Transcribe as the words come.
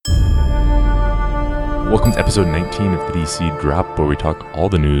Welcome to episode 19 of the DC Drop, where we talk all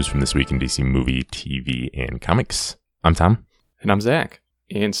the news from this week in DC movie, TV, and comics. I'm Tom. And I'm Zach.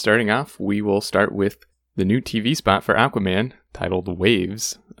 And starting off, we will start with the new TV spot for Aquaman titled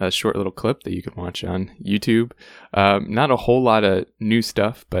Waves, a short little clip that you can watch on YouTube. Not a whole lot of new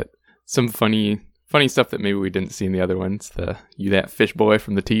stuff, but some funny stuff that maybe we didn't see in the other ones. You that fish boy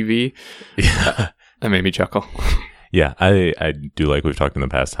from the TV. Yeah. That made me chuckle. Yeah, I do like we've talked in the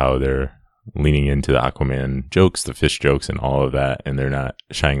past how they're leaning into the Aquaman jokes, the fish jokes, and all of that, and they're not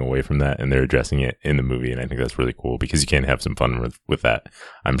shying away from that, and they're addressing it in the movie, and I think that's really cool because you can have some fun with that.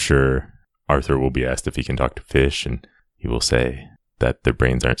 I'm sure Arthur will be asked if he can talk to fish, and he will say that their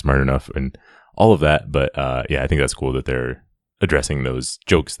brains aren't smart enough, and all of that, but yeah, I think that's cool that they're addressing those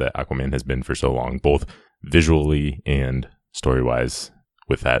jokes that Aquaman has been for so long, both visually and story-wise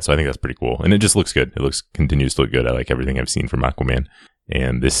with that, so I think that's pretty cool, and it just looks good. It continues to look good. I like everything I've seen from Aquaman.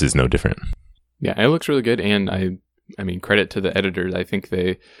 And this is no different. Yeah, it looks really good, and I mean, credit to the editors. I think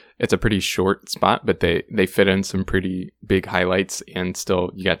it's a pretty short spot, but they fit in some pretty big highlights, and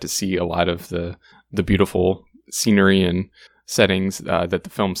still you got to see a lot of the beautiful scenery and settings that the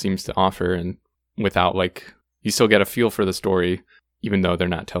film seems to offer, and without you still get a feel for the story, even though they're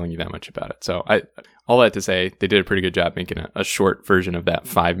not telling you that much about it. So all that to say, they did a pretty good job making a short version of that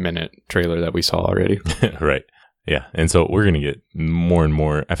 5-minute trailer that we saw already. Right. Yeah, and so we're going to get more and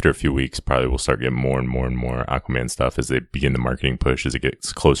more, after a few weeks, probably we'll start getting more and more and more Aquaman stuff as they begin the marketing push as it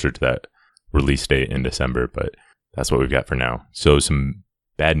gets closer to that release date in December, but that's what we've got for now. So some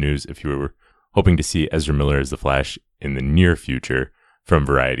bad news, if you were hoping to see Ezra Miller as the Flash in the near future from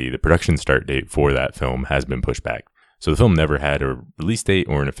Variety, the production start date for that film has been pushed back. So the film never had a release date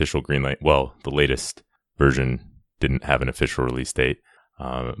or an official green light. Well, the latest version didn't have an official release date.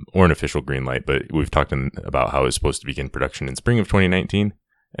 Or an official green light, but we've talked about how it's supposed to begin production in spring of 2019,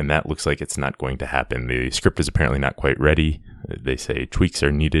 and that looks like it's not going to happen. The script is apparently not quite ready. They say tweaks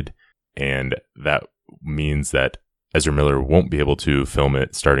are needed, and that means that Ezra Miller won't be able to film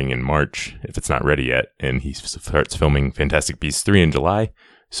it starting in March if it's not ready yet, and he starts filming Fantastic Beasts 3 in July,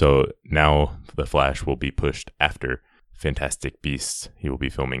 so now The Flash will be pushed after Fantastic Beasts. He will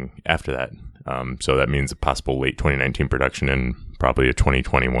be filming after that. So that means a possible late 2019 production and probably a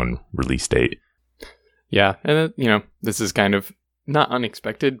 2021 release date. Yeah, and this is kind of not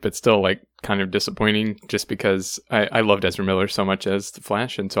unexpected, but still kind of disappointing just because I loved Ezra Miller so much as the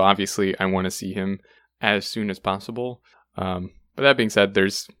Flash, and so obviously I want to see him as soon as possible. But that being said,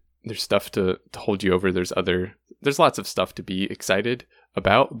 there's stuff to hold you over. There's lots of stuff to be excited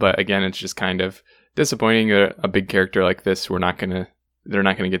about, but again, it's just kind of disappointing. A big character like this, they're not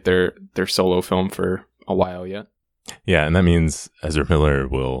gonna get their solo film for a while yet. Yeah, and that means Ezra Miller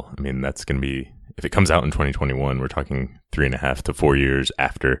that's going to be, if it comes out in 2021, we're talking 3.5 to 4 years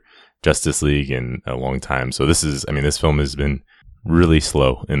after Justice League and a long time. So this film has been really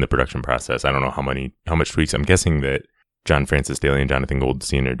slow in the production process. I don't know how much tweaks. I'm guessing that John Francis Daly and Jonathan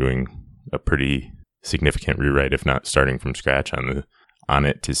Goldstein are doing a pretty significant rewrite, if not starting from scratch on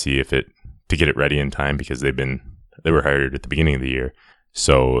it to get it ready in time, because they were hired at the beginning of the year.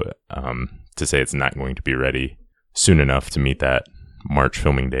 So to say it's not going to be ready soon enough to meet that March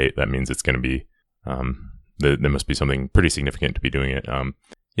filming date, that means it's going to be, there must be something pretty significant to be doing it.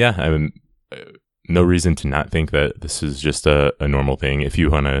 No reason to not think that this is just a normal thing. If you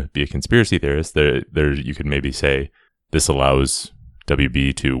want to be a conspiracy theorist, there you could maybe say this allows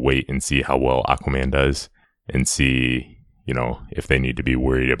WB to wait and see how well Aquaman does and see, if they need to be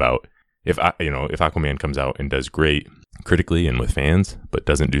worried about if Aquaman comes out and does great critically and with fans, but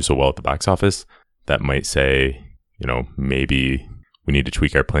doesn't do so well at the box office, that might say, maybe we need to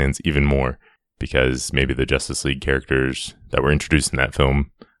tweak our plans even more because maybe the Justice League characters that were introduced in that film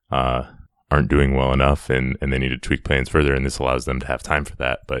aren't doing well enough, and they need to tweak plans further, and this allows them to have time for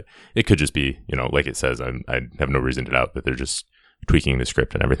that. But it could just be, like it says, I have no reason to doubt that they're just tweaking the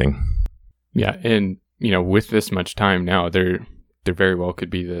script and everything. Yeah, and, with this much time now, there very well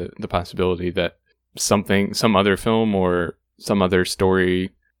could be the possibility that some other film or some other story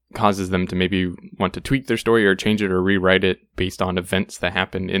causes them to maybe want to tweak their story or change it or rewrite it based on events that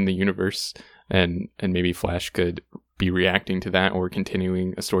happen in the universe, and maybe Flash could be reacting to that or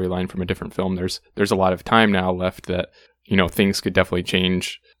continuing a storyline from a different film. There's a lot of time now left that things could definitely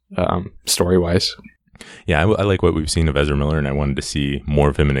change story wise. Yeah, I like what we've seen of Ezra Miller, and I wanted to see more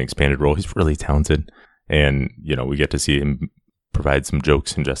of him in an expanded role. He's really talented, and we get to see him provide some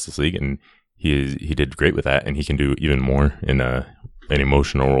jokes in Justice League, and he did great with that, and he can do even more in an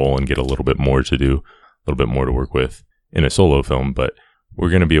emotional role and get a little bit more to do, a little bit more to work with in a solo film. But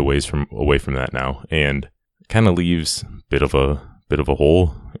we're going to be away from that now, and kind of leaves a bit of bit of a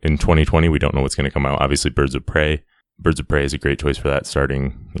hole in 2020. We don't know what's going to come out. Obviously, Birds of Prey. Birds of Prey is a great choice for that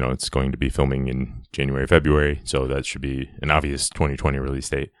starting. It's going to be filming in January, February, so that should be an obvious 2020 release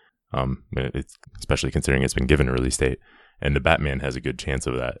date, it's, especially considering it's been given a release date. And the Batman has a good chance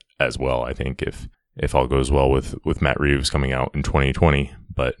of that as well, I think, if all goes well with Matt Reeves coming out in 2020.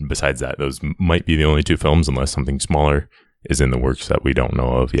 But besides that, those might be the only two films unless something smaller is in the works that we don't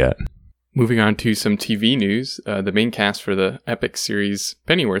know of yet. Moving on to some TV news, the main cast for the epic series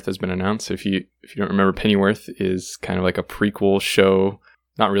Pennyworth has been announced. If you don't remember, Pennyworth is kind of like a prequel show,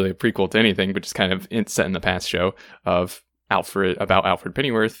 not really a prequel to anything, but just kind of set in the past show of Alfred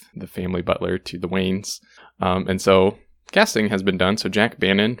Pennyworth, the family butler to the Waynes. And so casting has been done. So Jack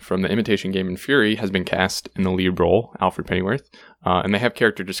Bannon from The Imitation Game and Fury has been cast in the lead role, Alfred Pennyworth. And they have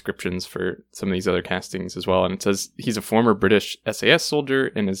character descriptions for some of these other castings as well. And it says he's a former British SAS soldier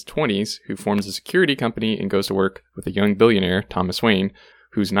in his 20s who forms a security company and goes to work with a young billionaire, Thomas Wayne,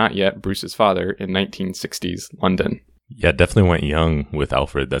 who's not yet Bruce's father, in 1960s London. Yeah, definitely went young with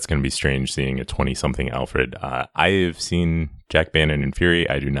Alfred. That's going to be strange seeing a 20-something Alfred. I've seen Jack Bannon in Fury.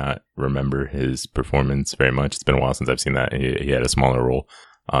 I do not remember his performance very much. It's been a while since I've seen that. He had a smaller role.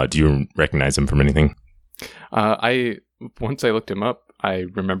 Do you recognize him from anything? Once I looked him up, I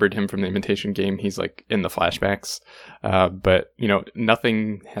remembered him from The Imitation Game. He's like in the flashbacks. But,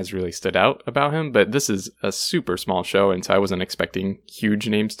 nothing has really stood out about him. But this is a super small show, and so I wasn't expecting huge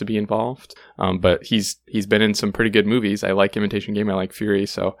names to be involved. But he's been in some pretty good movies. I like Imitation Game. I like Fury.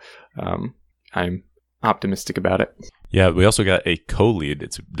 So I'm optimistic about it. Yeah, we also got a co-lead.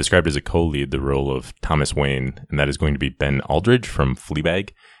 It's described as a co-lead, the role of Thomas Wayne, and that is going to be Ben Aldridge from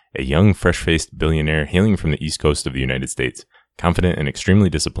Fleabag, a young, fresh-faced billionaire hailing from the East Coast of the United States. Confident and extremely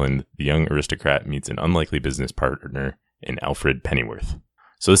disciplined, the young aristocrat meets an unlikely business partner in Alfred Pennyworth.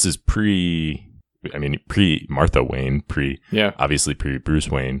 So this is pre-Martha Wayne, obviously pre-Bruce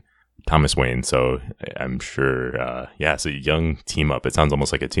Wayne, Thomas Wayne. So I'm sure, it's a young team-up. It sounds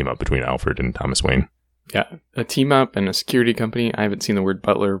almost like a team-up between Alfred and Thomas Wayne. Yeah, a team-up and a security company. I haven't seen the word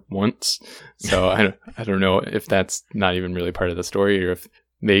butler once, so I don't know if that's not even really part of the story, or if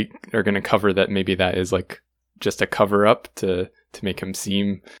they are going to cover that maybe that is like just a cover-up to make him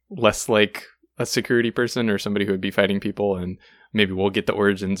seem less like a security person or somebody who would be fighting people, and maybe we'll get the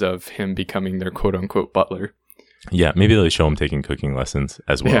origins of him becoming their quote-unquote butler. Yeah, maybe they'll show him taking cooking lessons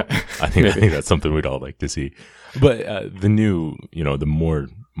as well. Yeah, I think that's something we'd all like to see. But the new, the more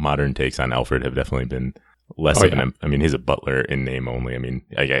modern takes on Alfred have definitely been less of an. I mean, he's a butler in name only. I mean,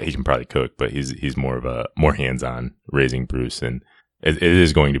 he can probably cook, but he's more hands-on raising Bruce, and it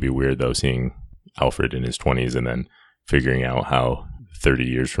is going to be weird though seeing Alfred in his 20s and then figuring out how 30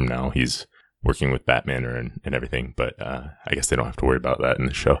 years from now he's working with Batman and everything. But I guess they don't have to worry about that in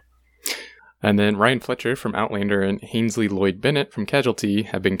the show. And then Ryan Fletcher from Outlander and Ainsley Lloyd Bennett from Casualty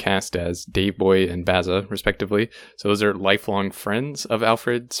have been cast as Dave Boy and Baza, respectively. So those are lifelong friends of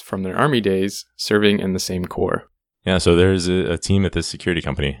Alfred's from their army days, serving in the same corps. Yeah, so there's a team at this security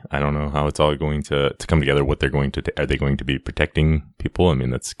company. I don't know how it's all going to come together, what they're going to are they going to be protecting people? I mean,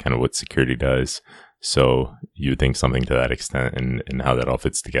 that's kind of what security does. So you would think something to that extent and how that all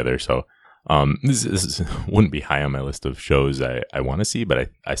fits together. So this wouldn't be high on my list of shows I want to see, but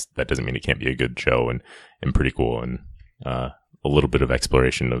I that doesn't mean it can't be a good show and pretty cool, and a little bit of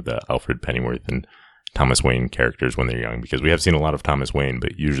exploration of the Alfred Pennyworth and Thomas Wayne characters when they're young, because we have seen a lot of Thomas Wayne,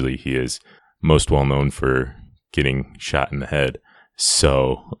 but usually he is most well known for getting shot in the head.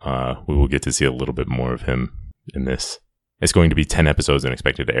 So we will get to see a little bit more of him in this. It's going to be 10 episodes and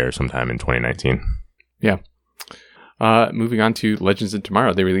expected to air sometime in 2019. Yeah. Moving on to Legends of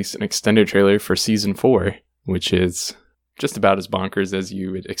Tomorrow, they released an extended trailer for season 4, which is just about as bonkers as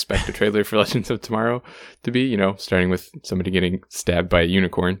you would expect a trailer for Legends of Tomorrow to be, starting with somebody getting stabbed by a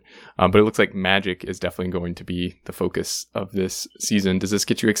unicorn. But it looks like magic is definitely going to be the focus of this season. Does this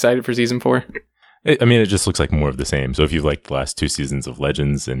get you excited for season 4? It just looks like more of the same. So if you've liked the last 2 seasons of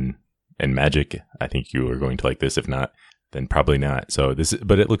Legends and Magic, I think you are going to like this. If not, then probably not. So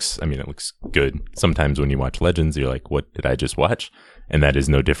but it looks good. Sometimes when you watch Legends, you're like, what did I just watch? And that is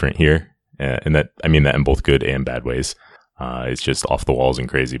no different here. And that in both good and bad ways. It's just off the walls and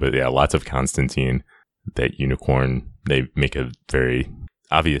crazy. But yeah, lots of Constantine, that unicorn. They make a very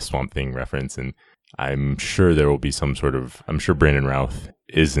obvious Swamp Thing reference, and I'm sure there will be some sort of, I'm sure Brandon Routh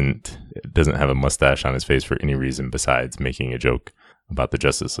doesn't have a mustache on his face for any reason besides making a joke about the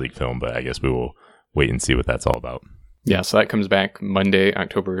Justice League film, but I guess we will wait and see what that's all about. Yeah, so that comes back Monday,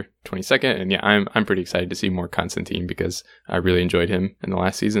 October 22nd, and yeah, I'm pretty excited to see more Constantine because I really enjoyed him in the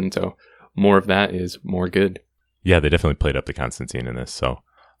last season, so more of that is more good. Yeah, they definitely played up the Constantine in this, so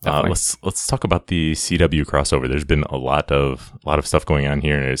Definitely. Let's talk about the CW crossover. There's been a lot of stuff going on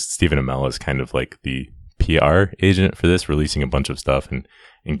here, and Stephen Amell is kind of like the PR agent for this, releasing a bunch of stuff and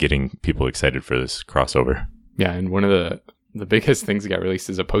getting people excited for this crossover. Yeah, and one of the biggest things that got released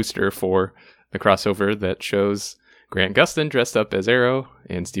is a poster for the crossover that shows Grant Gustin dressed up as Arrow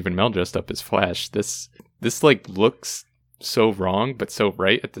and Stephen Amell dressed up as Flash. This like looks so wrong but so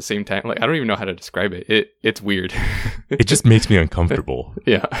right at the same time. Like, I don't even know how to describe it. It's weird. It just makes me uncomfortable.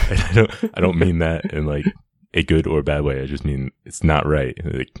 Yeah. I don't mean that in like a good or bad way. I just mean it's not right.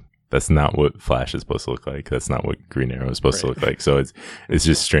 Like, that's not what Flash is supposed to look like. That's not what Green Arrow is supposed to look like. So it's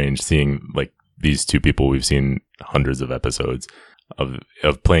just strange seeing like these two people we've seen hundreds of episodes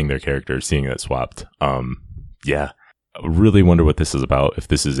of playing their characters, seeing that swapped. Yeah. I really wonder what this is about. If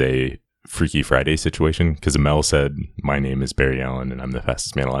this is a Freaky Friday situation, because Amell said, "My name is Barry Allen and I'm the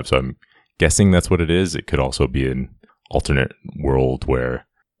fastest man alive." So I'm guessing that's what it is. It could also be an alternate world where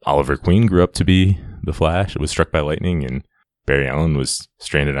Oliver Queen grew up to be the Flash, was struck by lightning, and Barry Allen was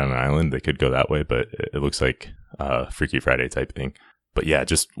stranded on an island. They could go that way, but it looks like a Freaky Friday type thing. But yeah,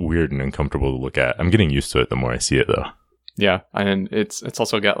 just weird and uncomfortable to look at. I'm getting used to it the more I see it, though. Yeah, and it's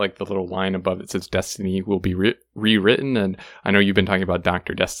also got like the little line above it says Destiny will be rewritten, and I know you've been talking about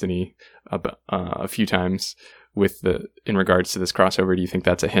Dr. Destiny a few times in regards to this crossover. Do you think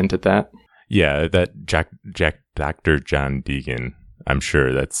that's a hint at that? Yeah, that Dr. John Deegan. I'm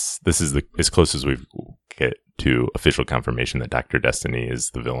sure this is as close as we get to official confirmation that Dr. Destiny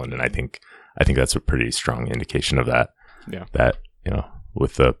is the villain, and I think that's a pretty strong indication of that. Yeah, that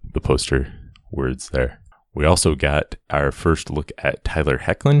with the poster words there. We also got our first look at Tyler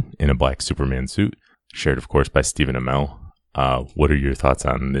Hoechlin in a black Superman suit, shared, of course, by Stephen Amell. What are your thoughts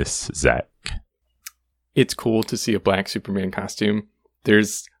on this, Zach? It's cool to see a black Superman costume.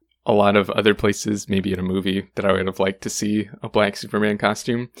 There's a lot of other places, maybe in a movie, that I would have liked to see a black Superman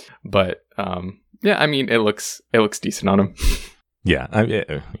costume. But yeah, I mean, it looks decent on him. Yeah,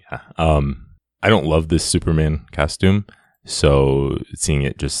 I don't love this Superman costume, so seeing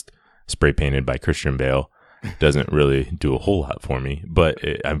it just spray painted by Christian Bale doesn't really do a whole lot for me, but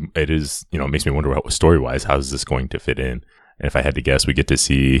it is, it makes me wonder story-wise, how is this going to fit in? And if I had to guess, we get to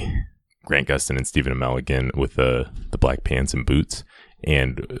see Grant Gustin and Stephen Amell again with the black pants and boots.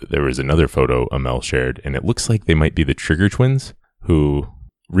 And there was another photo Amell shared, and it looks like they might be the Trigger Twins, who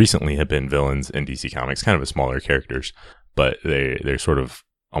recently have been villains in DC Comics, kind of smaller characters, but they're sort of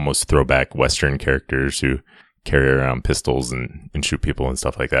almost throwback Western characters who carry around pistols and shoot people and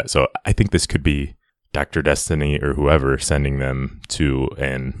stuff like that. So I think this could be Dr. Destiny or whoever sending them to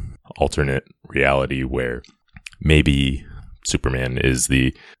an alternate reality where maybe Superman is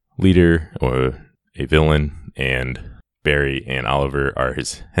the leader or a villain and Barry and Oliver are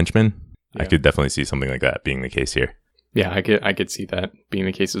his henchmen. Yeah. I could definitely see something like that being the case here. Yeah, I could see that being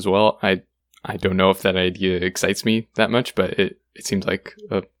the case as well. I don't know if that idea excites me that much, but it seems like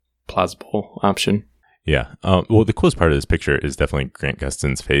a plausible option. Yeah. Well, the coolest part of this picture is definitely Grant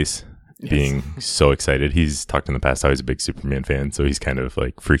Gustin's face. Yes. Being so excited. He's talked in the past how he's a big Superman fan, so he's kind of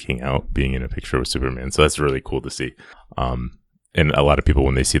like freaking out being in a picture with Superman. So that's really cool to see. And a lot of people,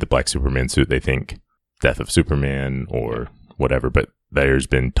 when they see the black Superman suit, they think Death of Superman or whatever, but there's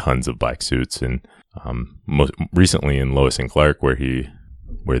been tons of black suits, and most recently in Lois and Clark, where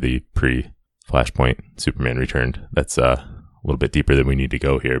the pre-Flashpoint Superman returned. That's a little bit deeper than we need to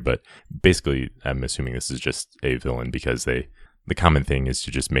go here, but basically I'm assuming this is just a villain because the common thing is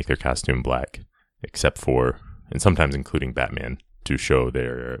to just make their costume black, except for, and sometimes including Batman, to show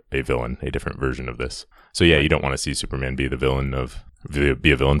they're a villain, a different version of this. So yeah, you don't want to see Superman be a villain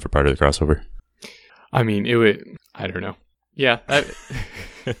for part of the crossover. I mean, I don't know. Yeah,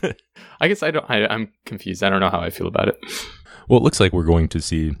 I guess I'm confused. I don't know how I feel about it. Well, it looks like we're going to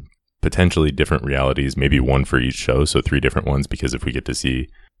see potentially different realities, maybe one for each show, so 3 different ones, because if we get to see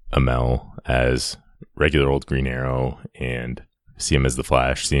Amell as regular old Green Arrow and see him as the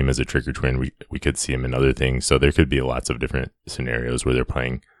Flash, see him as a Trigger Twin, we could see him in other things. So there could be lots of different scenarios where they're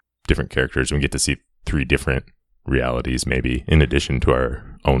playing different characters, and we get to see 3 different realities, maybe in addition to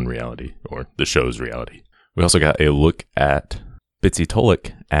our own reality or the show's reality. We also got a look at Bitsy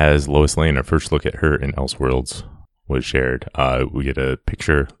Tulloch as Lois Lane. Our first look at her in Elseworlds was shared. We get a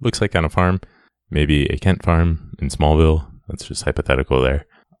picture, looks like on a farm, maybe a Kent farm in Smallville. That's just hypothetical there.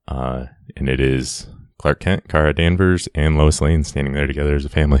 And it is Clark Kent, Kara Danvers, and Lois Lane standing there together as a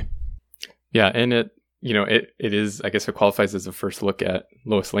family. Yeah, and it is, I guess it qualifies as a first look at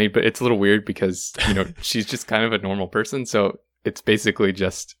Lois Lane, but it's a little weird because, she's just kind of a normal person. So it's basically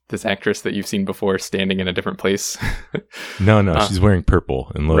just this actress that you've seen before standing in a different place. No, she's wearing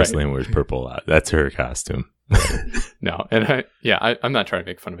purple, and Lois Lane wears purple a lot. That's her costume. No, and I'm not trying to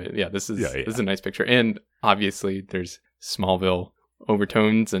make fun of it. Yeah, this is a nice picture, and obviously there's Smallville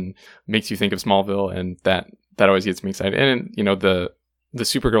overtones and makes you think of Smallville, and that always gets me excited. And the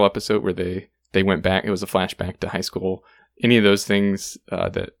Supergirl episode where they went back, it was a flashback to high school. Any of those things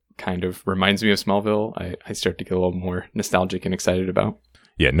that kind of reminds me of Smallville, I start to get a little more nostalgic and excited about.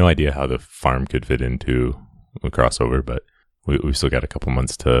 Yeah, no idea how the farm could fit into a crossover, but we've still got a couple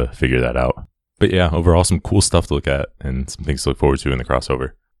months to figure that out. But yeah, overall, some cool stuff to look at and some things to look forward to in the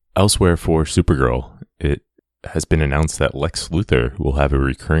crossover. Elsewhere for Supergirl, it has been announced that Lex Luthor will have a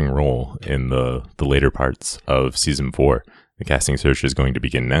recurring role in the later parts of Season 4. The casting search is going to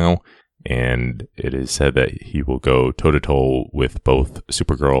begin now, and it is said that he will go toe-to-toe with both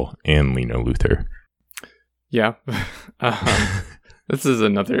Supergirl and Lena Luthor. Yeah. This is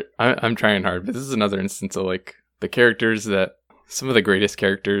another... I'm trying hard, but this is another instance of, like, the characters that... Some of the greatest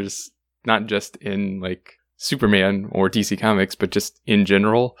characters... not just in like Superman or DC Comics, but just in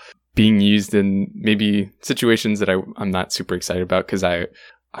general, being used in maybe situations that I'm not super excited about because I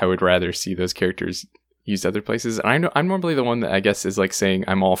would rather see those characters used other places. And I know I'm normally the one that I guess is like saying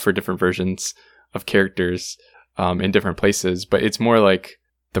I'm all for different versions of characters in different places, but it's more like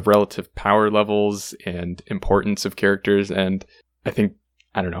the relative power levels and importance of characters. And I think,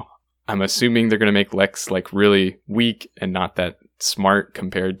 I don't know, I'm assuming they're going to make Lex like really weak and not that smart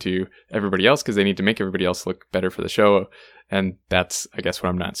compared to everybody else because they need to make everybody else look better for the show, and that's I guess what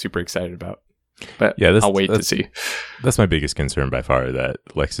I'm not super excited about, but yeah, I'll wait to see. That's my biggest concern by far, that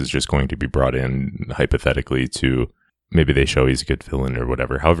Lex is just going to be brought in hypothetically to, maybe they show he's a good villain or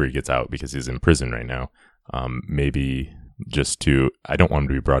whatever, however he gets out because he's in prison right now, maybe just to, I don't want him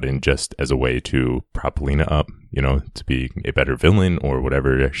to be brought in just as a way to prop Lena up, to be a better villain or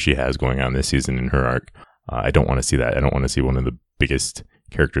whatever she has going on this season in her arc. I don't want to see that. I don't want to see one of the biggest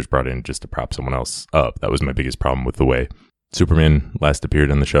characters brought in just to prop someone else up. That was my biggest problem with the way Superman last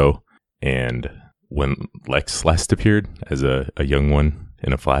appeared on the show. And when Lex last appeared as a young one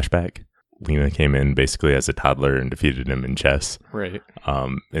in a flashback, Lena came in basically as a toddler and defeated him in chess. Right.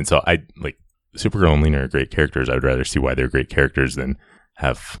 And so I like Supergirl and Lena are great characters. I would rather see why they're great characters than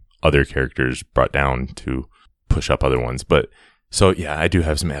have other characters brought down to push up other ones. But so, yeah, I do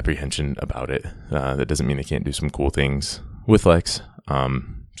have some apprehension about it. That doesn't mean they can't do some cool things with Lex.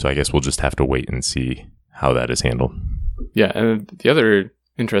 So I guess we'll just have to wait and see how that is handled. Yeah, and the other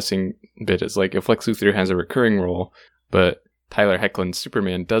interesting bit is, like, if Lex Luthor has a recurring role, but Tyler Hoechlin's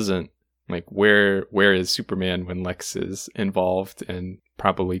Superman doesn't, like, where is Superman when Lex is involved and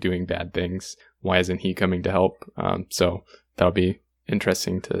probably doing bad things? Why isn't he coming to help? So that'll be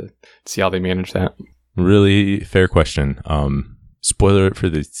interesting to see how they manage that. Really fair question. Spoiler for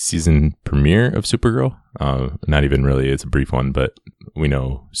the season premiere of Supergirl. Not even really. It's a brief one, but we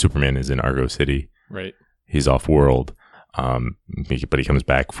know Superman is in Argo City. Right. He's off-world. But he comes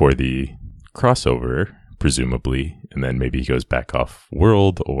back for the crossover, presumably, and then maybe he goes back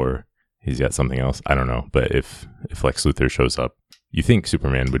off-world, or he's got something else. I don't know. But if Lex Luthor shows up, you think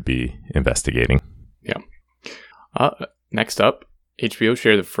Superman would be investigating. Yeah. Next up, HBO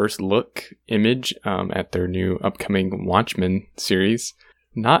shared the first look image at their new upcoming Watchmen series.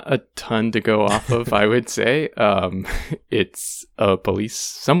 Not a ton to go off of, I would say. It's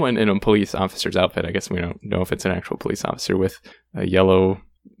someone in a police officer's outfit. I guess we don't know if it's an actual police officer with a yellow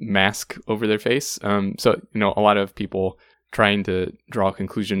mask over their face. So, a lot of people trying to draw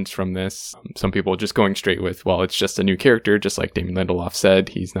conclusions from this. Some people just going straight with, well, it's just a new character, just like Damon Lindelof said.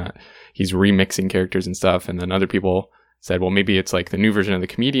 He's remixing characters and stuff. And then other people said, well, maybe it's like the new version of the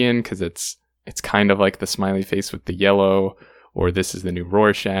comedian because it's kind of like the smiley face with the yellow, or this is the new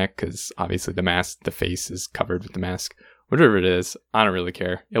Rorschach because obviously the face is covered with the mask. Whatever it is, I don't really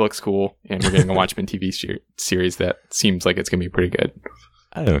care. It looks cool, and we're getting a Watchmen TV series that seems like it's going to be pretty good.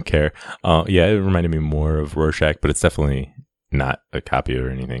 I don't care. Yeah, it reminded me more of Rorschach, but it's definitely not a copy or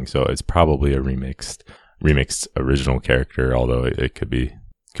anything. So it's probably a remixed original character, although it could be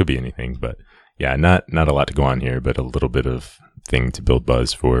anything. But yeah, not a lot to go on here, but a little bit of thing to build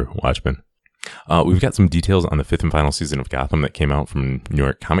buzz for Watchmen. We've got some details on the 5th and final season of Gotham that came out from New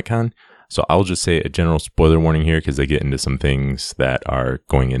York Comic Con. So I'll just say a general spoiler warning here because they get into some things that are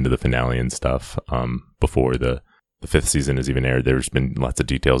going into the finale and stuff before the 5th season is even aired. There's been lots of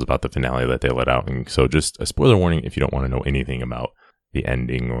details about the finale that they let out. And so just a spoiler warning if you don't want to know anything about the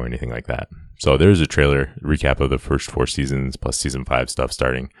ending or anything like that. So there's a trailer recap of the first 4 seasons plus season 5 stuff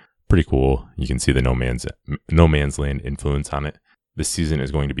starting. Pretty cool. You can see the No Man's Land influence on it. This season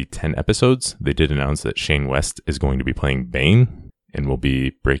is going to be 10 episodes. They did announce that Shane West is going to be playing Bane and will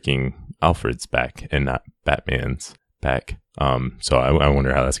be breaking Alfred's back and not Batman's back. So I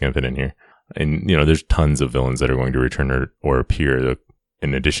wonder how that's going to fit in here. And, you know, there's tons of villains that are going to return or appear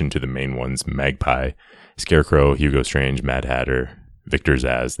in addition to the main ones: Magpie, Scarecrow, Hugo Strange, Mad Hatter, Victor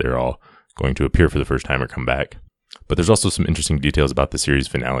Zsasz. They're all going to appear for the first time or come back. But there's also some interesting details about the series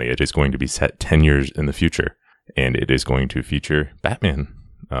finale. It is going to be set 10 years in the future, and it is going to feature Batman.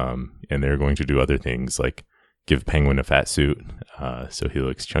 And they're going to do other things like give Penguin a fat suit so he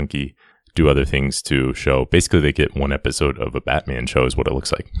looks chunky, do other things to show. Basically, they get one episode of a Batman show is what it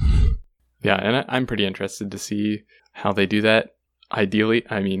looks like. Yeah, and I'm pretty interested to see how they do that. Ideally,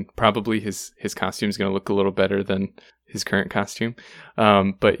 I mean, probably his costume is going to look a little better than his current costume.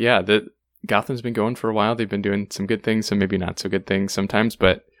 But yeah, Gotham's been going for a while. They've been doing some good things, some maybe not so good things sometimes,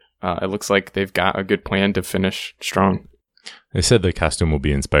 but it looks like they've got a good plan to finish strong. They said the costume will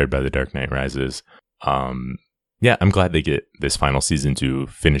be inspired by The Dark Knight Rises. Yeah, I'm glad they get this final season to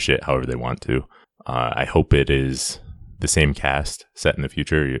finish it however they want to. I hope it is the same cast set in the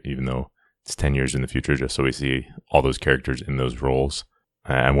future, even though it's 10 years in the future, just so we see all those characters in those roles.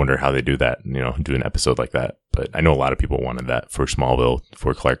 I wonder how they do that, you know, do an episode like that. But I know a lot of people wanted that for Smallville,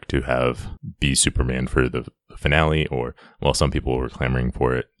 for Clark to be Superman for the finale, or, well, some people were clamoring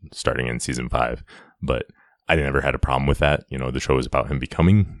for it starting in season 5. But I never had a problem with that. You know, the show is about him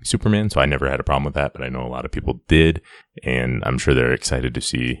becoming Superman, so I never had a problem with that. But I know a lot of people did, and I'm sure they're excited to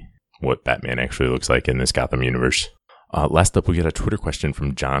see what Batman actually looks like in this Gotham universe. Last up, we get a Twitter question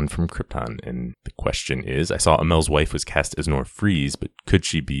from John from Krypton, and the question is, I saw Amel's wife was cast as Nora Freeze, but could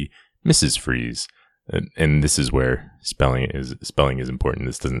she be Mrs. Freeze? And this is where spelling is important.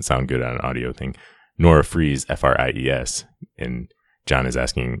 This doesn't sound good on an audio thing. Nora Freeze, Fries, and John is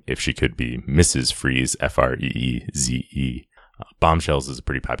asking if she could be Mrs. Freeze, Freeze. Bombshells is a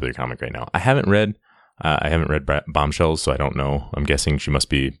pretty popular comic right now. I haven't read Bombshells, so I don't know. I'm guessing she must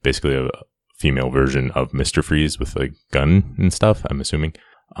be basically a female version of Mr. Freeze with a gun and stuff, I'm assuming.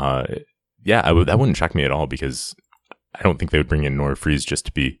 Yeah, that wouldn't shock me at all, because I don't think they would bring in Nora Freeze just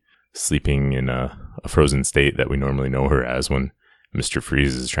to be sleeping in a frozen state that we normally know her as when Mr.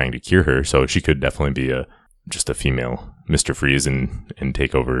 Freeze is trying to cure her. So she could definitely be just a female Mr. Freeze and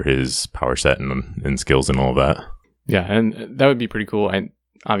take over his power set and skills and all of that. Yeah, and that would be pretty cool.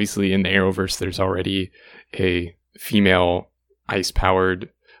 Obviously, in the Arrowverse, there's already a female ice-powered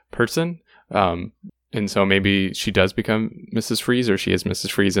person. And so maybe she does become Mrs. Freeze, or she is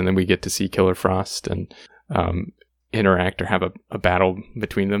Mrs. Freeze, and then we get to see Killer Frost and interact or have a battle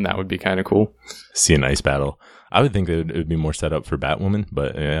between them. That would be kind of cool. See an ice battle. I would think that it would be more set up for Batwoman,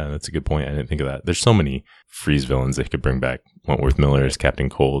 but yeah, that's a good point. I didn't think of that. There's so many Freeze villains they could bring back. Wentworth Miller as Captain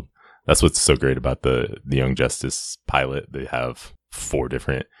Cold. That's what's so great about the Young Justice pilot. They have 4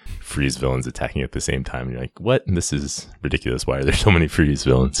 different Freeze villains attacking at the same time. And you're like, what? This is ridiculous. Why are there so many Freeze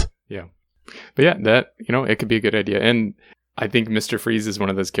villains? Yeah. But yeah, that, it could be a good idea. And I think Mr. Freeze is one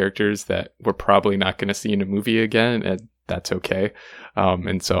of those characters that we're probably not going to see in a movie again, and that's okay.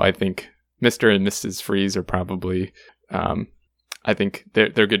 And so I think Mr. and Mrs. Freeze are probably, I think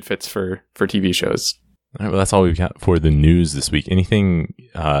they're good fits for TV shows. All right, well, that's all we've got for the news this week. Anything,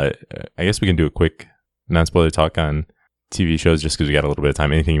 I guess we can do a quick non-spoiler talk on TV shows just because we got a little bit of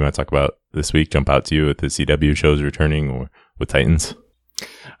time. Anything you want to talk about this week jump out to you with the CW shows returning or with Titans?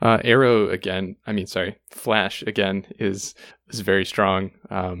 Flash again is very strong.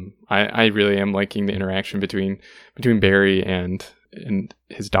 I really am liking the interaction between Barry and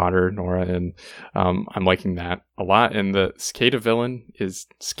his daughter Nora, and I'm liking that a lot. And the Cicada villain is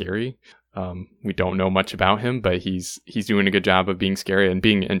scary. We don't know much about him, but he's doing a good job of being scary and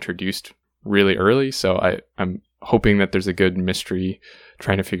being introduced really early. So I'm hoping that there's a good mystery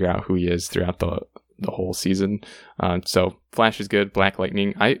trying to figure out who he is throughout the whole season. So Flash is good. Black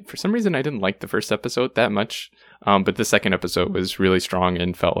Lightning, for some reason I didn't like the first episode that much, but the second episode was really strong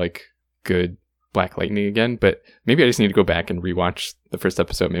and felt like good Black Lightning again. But maybe I just need to go back and rewatch the first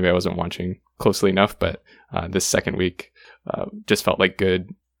episode. Maybe I wasn't watching closely enough, but this second week just felt like good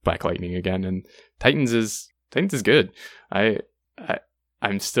Black Lightning again. And Titans is good.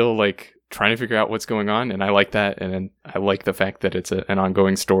 I'm still like trying to figure out what's going on, and I like that. And I like the fact that it's an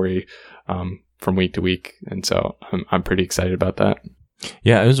ongoing story from week to week, and so I'm pretty excited about that.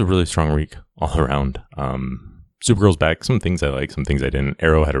 Yeah, it was a really strong week all around. Supergirl's back. Some things I like, some things I didn't.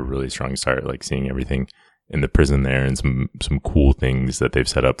 Arrow had a really strong start, like seeing everything in the prison there and some cool things that they've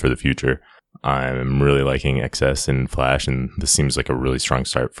set up for the future. I'm really liking XS and Flash, and this seems like a really strong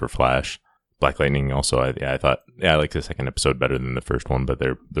start for Flash. Black Lightning also, I thought I liked the second episode better than the first one, but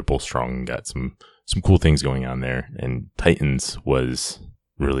they're both strong and got some cool things going on there. And Titans was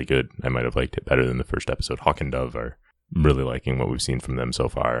really good. I might have liked it better than the first episode. Hawk and Dove are really liking what we've seen from them so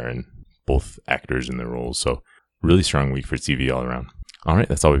far, and both actors in their roles. So really strong week for TV all around. All right,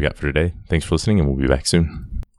 that's all we've got for today. Thanks for listening, and we'll be back soon.